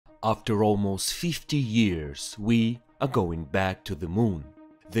After almost 50 years, we are going back to the moon.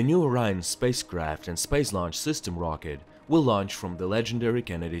 The new Orion spacecraft and Space Launch System rocket will launch from the legendary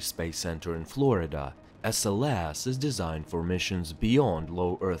Kennedy Space Center in Florida. SLS is designed for missions beyond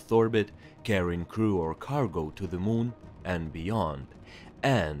low Earth orbit, carrying crew or cargo to the moon and beyond,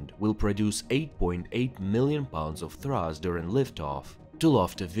 and will produce 8.8 million pounds of thrust during liftoff to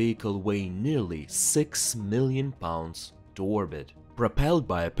loft a vehicle weighing nearly 6 million pounds to orbit. Propelled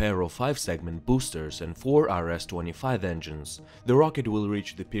by a pair of 5-segment boosters and 4 RS-25 engines, the rocket will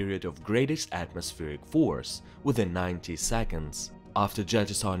reach the period of greatest atmospheric force within 90 seconds. After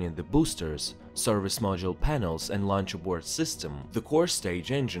jettisoning the boosters, service module panels and launch abort system, the core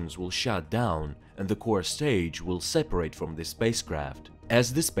stage engines will shut down and the core stage will separate from the spacecraft.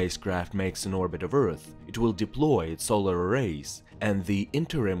 As the spacecraft makes an orbit of Earth, it will deploy its solar arrays, and the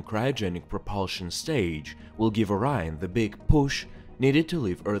interim cryogenic propulsion stage will give Orion the big push needed to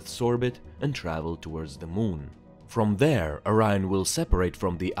leave Earth's orbit and travel towards the moon. From there, Orion will separate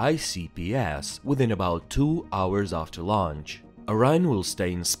from the ICPS within about 2 hours after launch. Orion will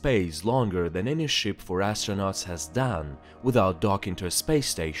stay in space longer than any ship for astronauts has done without docking to a space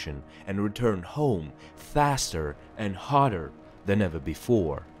station, and return home faster and hotter than ever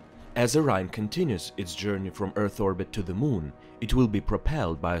before. As Orion continues its journey from Earth orbit to the moon, it will be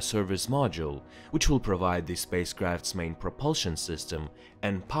propelled by a service module, which will provide the spacecraft's main propulsion system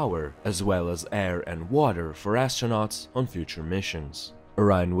and power, as well as air and water for astronauts on future missions.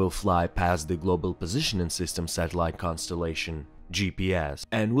 Orion will fly past the Global Positioning System satellite constellation, GPS,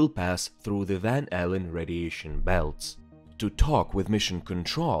 and will pass through the Van Allen radiation belts. To talk with Mission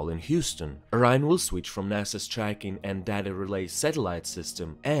Control in Houston, Orion will switch from NASA's tracking and data relay satellite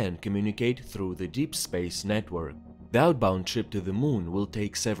system and communicate through the Deep Space Network. The outbound trip to the moon will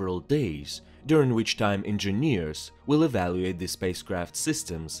take several days, during which time engineers will evaluate the spacecraft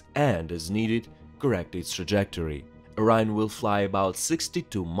systems and, as needed, correct its trajectory. Orion will fly about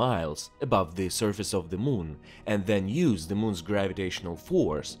 62 miles above the surface of the moon and then use the moon's gravitational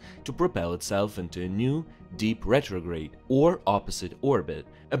force to propel itself into a new, deep retrograde or opposite orbit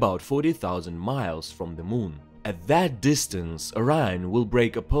about 40,000 miles from the moon. At that distance, Orion will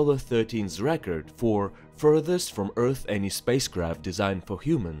break Apollo 13's record for furthest from Earth any spacecraft designed for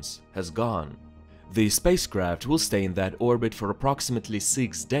humans has gone. The spacecraft will stay in that orbit for approximately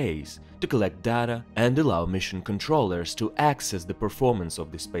 6 days to collect data and allow mission controllers to access the performance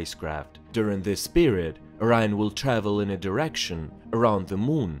of the spacecraft. During this period, Orion will travel in a direction around the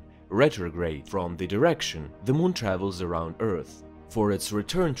moon, retrograde from the direction the moon travels around Earth. For its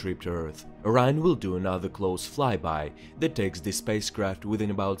return trip to Earth, Orion will do another close flyby that takes the spacecraft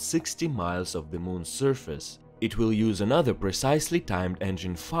within about 60 miles of the moon's surface. It will use another precisely timed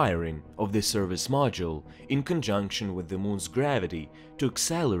engine firing of the service module in conjunction with the moon's gravity to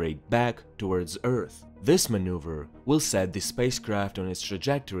accelerate back towards Earth. This maneuver will set the spacecraft on its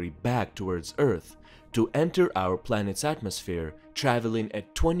trajectory back towards Earth to enter our planet's atmosphere, traveling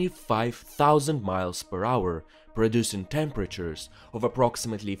at 25,000 miles per hour, producing temperatures of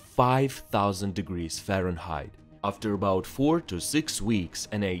approximately 5,000 degrees Fahrenheit. After about 4 to 6 weeks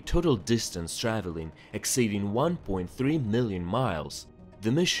and a total distance traveling exceeding 1.3 million miles,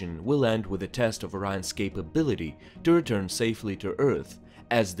 the mission will end with a test of Orion's capability to return safely to Earth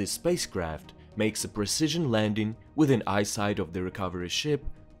as the spacecraft makes a precision landing within eyesight of the recovery ship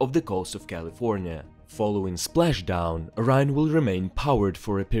off the coast of California. Following splashdown, Orion will remain powered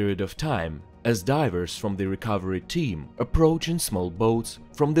for a period of time as divers from the recovery team approach in small boats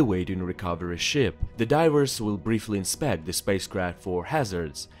from the waiting recovery ship. The divers will briefly inspect the spacecraft for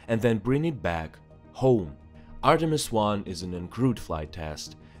hazards and then bring it back home. Artemis I is an uncrewed flight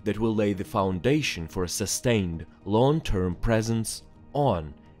test that will lay the foundation for a sustained, long-term presence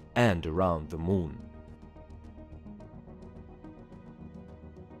on and around the moon.